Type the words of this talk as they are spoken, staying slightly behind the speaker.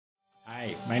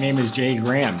My name is Jay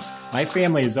Grams. My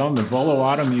family has owned the Volo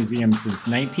Auto Museum since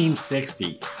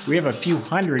 1960. We have a few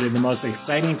hundred of the most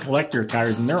exciting collector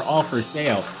cars, and they're all for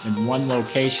sale in one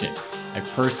location. I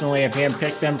personally have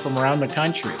handpicked them from around the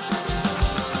country.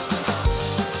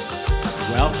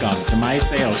 Welcome to my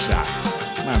sales shop.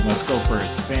 Come on, let's go for a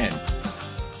spin.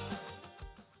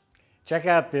 Check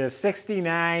out the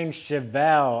 '69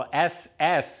 Chevelle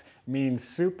SS. Means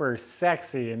super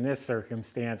sexy in this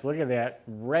circumstance. Look at that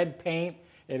red paint.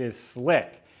 It is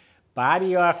slick.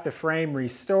 Body off the frame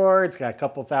restored. It's got a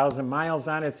couple thousand miles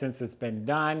on it since it's been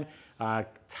done.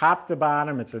 Top to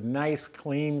bottom, it's a nice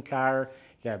clean car.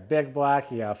 You got big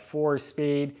block, you got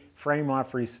 4-speed, frame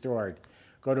off restored.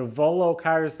 Go to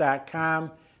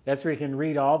volocars.com. That's where you can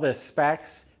read all the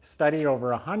specs, study over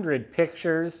 100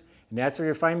 pictures, and that's where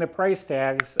you find the price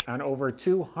tags on over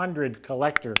 200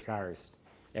 collector cars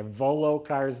at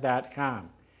volocars.com.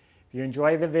 If you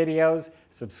enjoy the videos,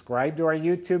 subscribe to our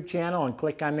YouTube channel and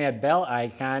click on that bell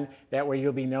icon. That way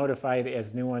you'll be notified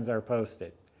as new ones are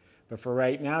posted. But for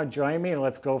right now, join me and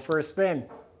let's go for a spin.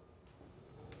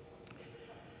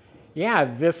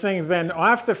 Yeah, this thing's been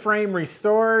off the frame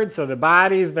restored, so the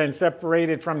body's been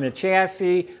separated from the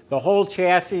chassis. The whole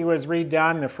chassis was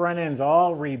redone. The front end's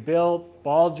all rebuilt.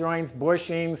 Ball joints,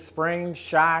 bushings, springs,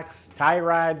 shocks, tie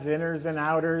rods, inners and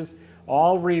outers,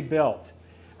 all rebuilt.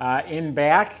 In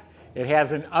back, it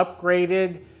has an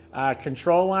upgraded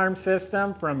control arm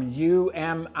system from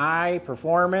UMI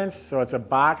Performance. So it's a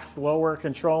boxed lower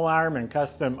control arm and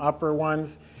custom upper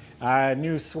ones.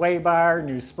 New sway bar,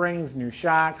 new springs, new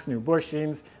shocks, new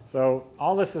bushings. So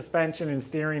all the suspension and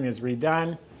steering is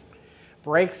redone.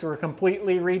 Brakes were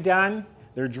completely redone.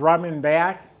 They're drum in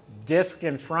back, disc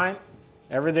in front.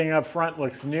 Everything up front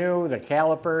looks new. The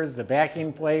calipers, the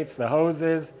backing plates, the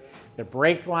hoses. The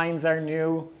brake lines are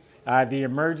new. The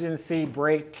emergency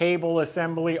brake cable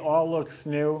assembly all looks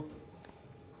new.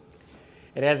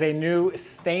 It has a new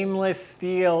stainless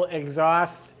steel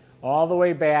exhaust all the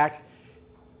way back.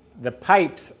 The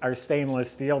pipes are stainless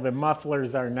steel. The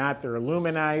mufflers are not. They're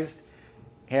aluminized.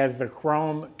 It has the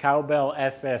chrome cowbell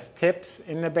SS tips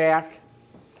in the back.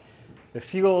 The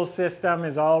fuel system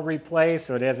is all replaced,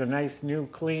 so it has a nice new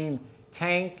clean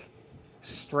tank.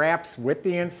 Straps with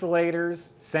the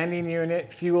insulators, sending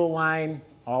unit, fuel line,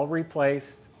 all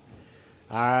replaced.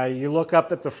 You look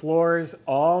up at the floors,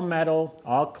 all metal,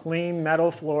 all clean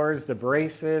metal floors, the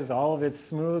braces, all of it's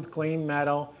smooth, clean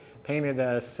metal, painted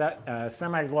a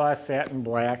semi-gloss satin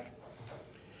black.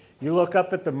 You look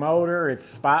up at the motor, it's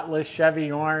spotless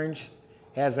Chevy orange,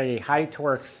 has a high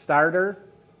torque starter.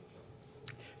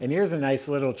 And here's a nice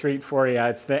little treat for you.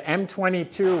 It's the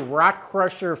M22 Rock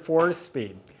Crusher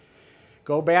 4-speed.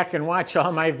 Go back and watch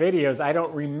all my videos. I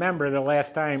don't remember the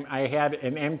last time I had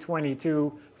an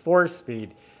M22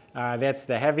 4-speed. That's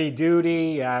the heavy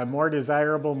duty, more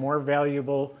desirable, more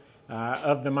valuable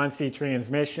of the Muncie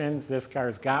transmissions. This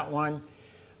car's got one.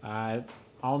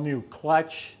 All new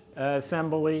clutch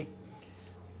assembly.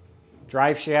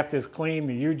 Drive shaft is clean.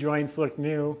 The U-joints look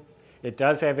new. It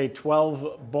does have a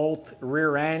 12-bolt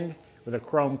rear end with a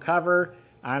chrome cover.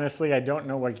 Honestly, I don't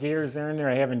know what gears are in there.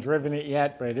 I haven't driven it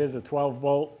yet, but it is a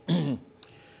 12-bolt.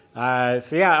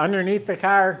 So yeah, underneath the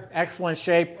car, excellent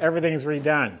shape. Everything's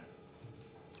redone.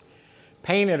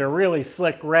 Painted a really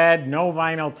slick red, no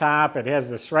vinyl top. It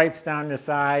has the stripes down the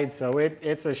side, so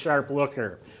it's a sharp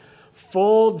looker.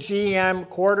 Full GM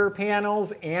quarter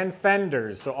panels and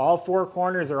fenders. So all four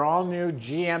corners are all new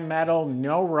GM metal,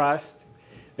 no rust.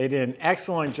 They did an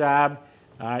excellent job.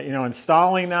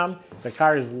 Installing them. The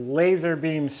car is laser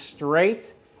beam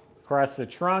straight across the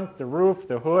trunk, the roof,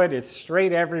 the hood. It's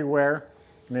straight everywhere,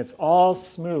 and it's all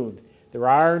smooth. There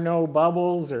are no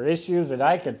bubbles or issues that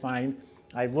I could find.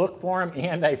 I look for them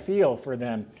and I feel for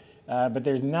them, but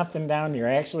there's nothing down here.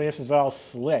 Actually, this is all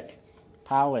slick,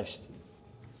 polished.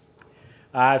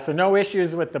 So no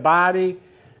issues with the body.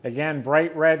 Again,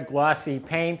 bright red glossy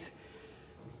paint.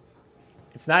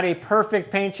 It's not a perfect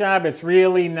paint job. It's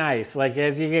really nice. Like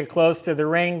as you get close to the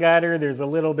rain gutter, there's a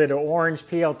little bit of orange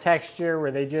peel texture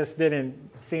where they just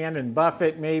didn't sand and buff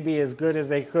it maybe as good as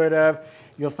they could have.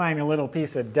 You'll find a little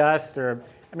piece of dust or,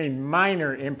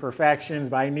 minor imperfections,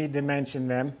 but I need to mention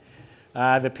them.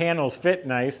 The panels fit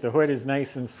nice. The hood is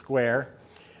nice and square.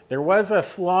 There was a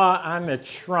flaw on the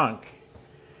trunk.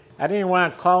 I didn't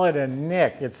want to call it a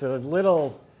nick. It's a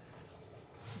little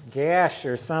gash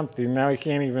or something. Now I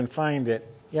can't even find it.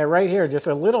 Yeah, right here, just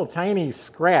a little tiny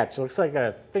scratch. Looks like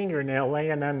a fingernail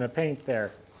laying on the paint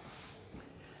there.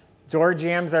 Door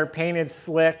jambs are painted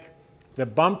slick. The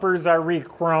bumpers are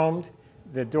rechromed.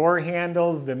 The door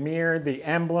handles, the mirror, the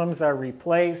emblems are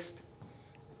replaced.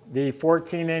 The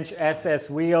 14-inch SS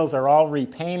wheels are all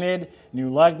repainted. New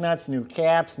lug nuts, new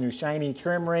caps, new shiny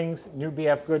trim rings, new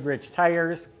BFGoodrich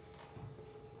tires.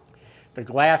 The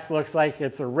glass looks like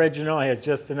it's original. It has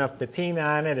just enough patina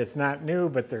on it. It's not new,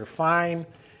 but they're fine.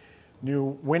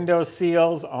 New window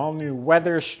seals, all new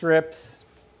weather strips.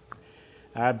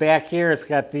 Back here, it's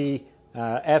got the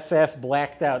SS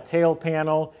blacked out tail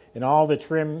panel and all the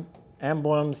trim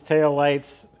emblems,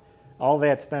 taillights, all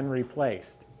that's been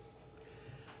replaced.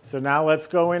 So now let's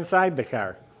go inside the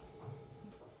car.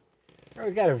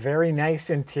 We've got a very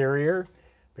nice interior.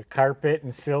 The carpet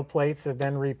and sill plates have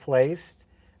been replaced.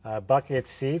 Bucket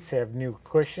seats have new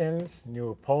cushions,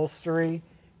 new upholstery,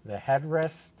 the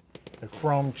headrest, the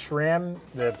chrome trim,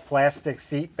 the plastic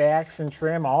seat backs and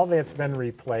trim, all that's been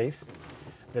replaced.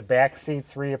 The back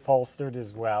seats reupholstered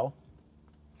as well.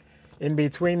 In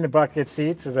between the bucket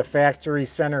seats is a factory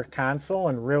center console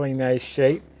in really nice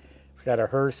shape. It's got a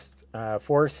Hurst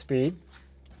 4-speed.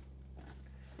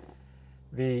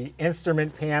 The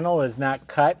instrument panel is not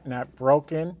cut, not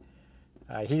broken.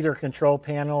 Heater control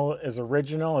panel is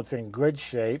original. It's in good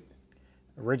shape.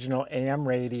 Original AM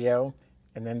radio.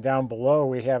 And then down below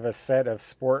we have a set of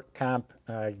sport comp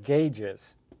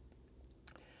gauges.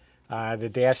 The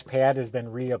dash pad has been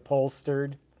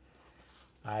reupholstered.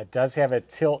 It does have a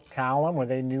tilt column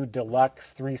with a new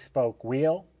deluxe 3-spoke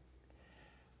wheel.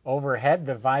 Overhead,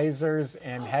 the visors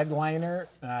and headliner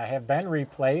have been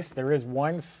replaced. There is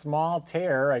one small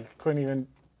tear. I could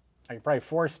probably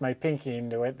force my pinky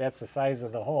into it. That's the size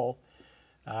of the hole.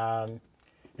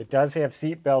 It does have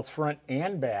seat belts front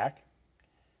and back.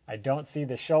 I don't see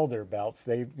the shoulder belts.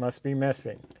 They must be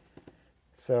missing.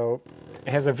 So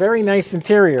it has a very nice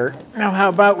interior. Now how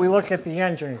about we look at the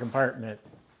engine compartment?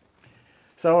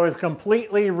 So it was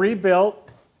completely rebuilt.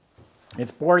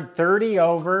 It's bored 30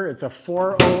 over. It's a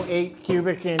 408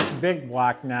 cubic inch big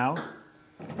block now.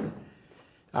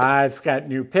 It's got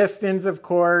new pistons, of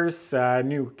course,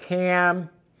 new cam.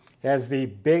 It has the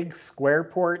big square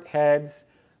port heads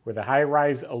with a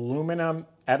high-rise aluminum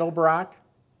Edelbrock,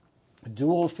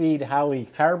 dual feed Holley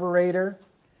carburetor,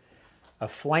 a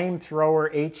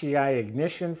flamethrower HEI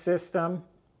ignition system,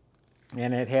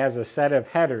 and it has a set of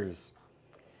headers.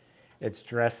 It's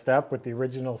dressed up with the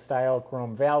original style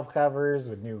chrome valve covers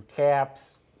with new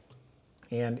caps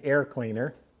and air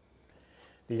cleaner.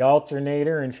 The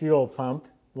alternator and fuel pump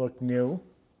look new.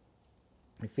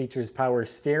 It features power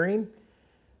steering,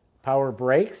 power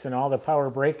brakes, and all the power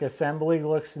brake assembly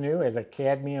looks new as a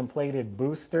cadmium plated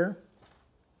booster.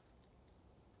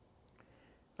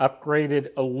 Upgraded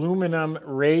aluminum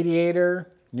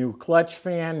radiator, new clutch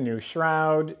fan, new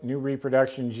shroud, new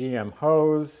reproduction GM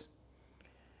hose.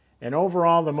 And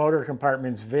overall, the motor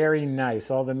compartment's very nice.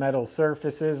 All the metal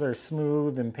surfaces are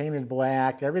smooth and painted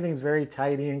black. Everything's very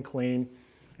tidy and clean.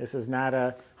 This is not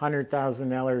a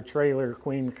 $100,000 trailer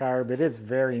queen car, but it's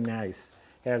very nice.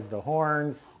 Has the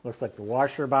horns, looks like the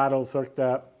washer bottle's hooked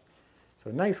up. So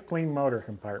nice clean motor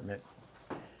compartment.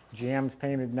 Jambs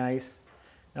painted nice.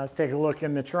 Now let's take a look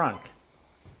in the trunk.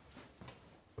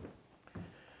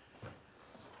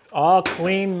 It's all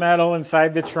clean metal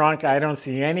inside the trunk. I don't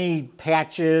see any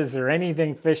patches or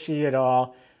anything fishy at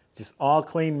all. Just all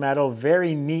clean metal,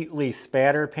 very neatly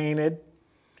spatter painted.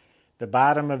 The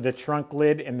bottom of the trunk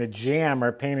lid and the jamb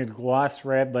are painted gloss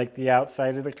red like the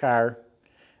outside of the car.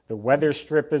 The weather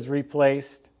strip is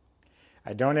replaced.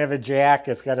 I don't have a jack.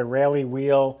 It's got a rally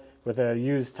wheel with a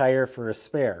used tire for a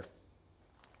spare.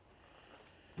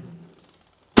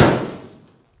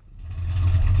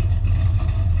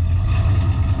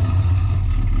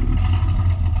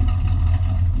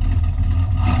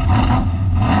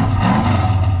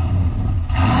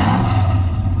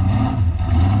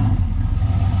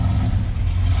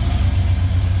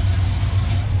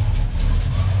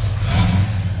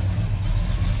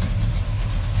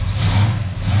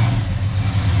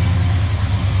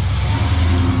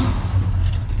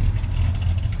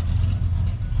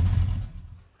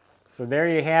 So there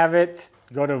you have it.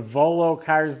 Go to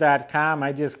volocars.com.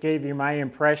 I just gave you my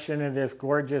impression of this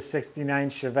gorgeous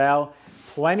 69 Chevelle.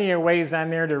 Plenty of ways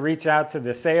on there to reach out to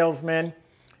the salesman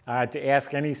to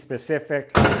ask any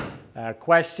specific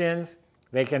questions.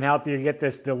 They can help you get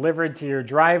this delivered to your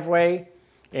driveway,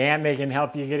 and they can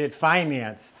help you get it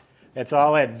financed. That's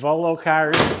all at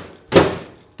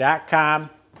volocars.com.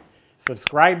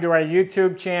 Subscribe to our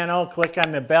YouTube channel. Click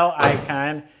on the bell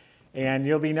icon, and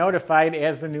you'll be notified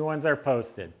as the new ones are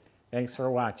posted. Thanks for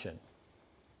watching.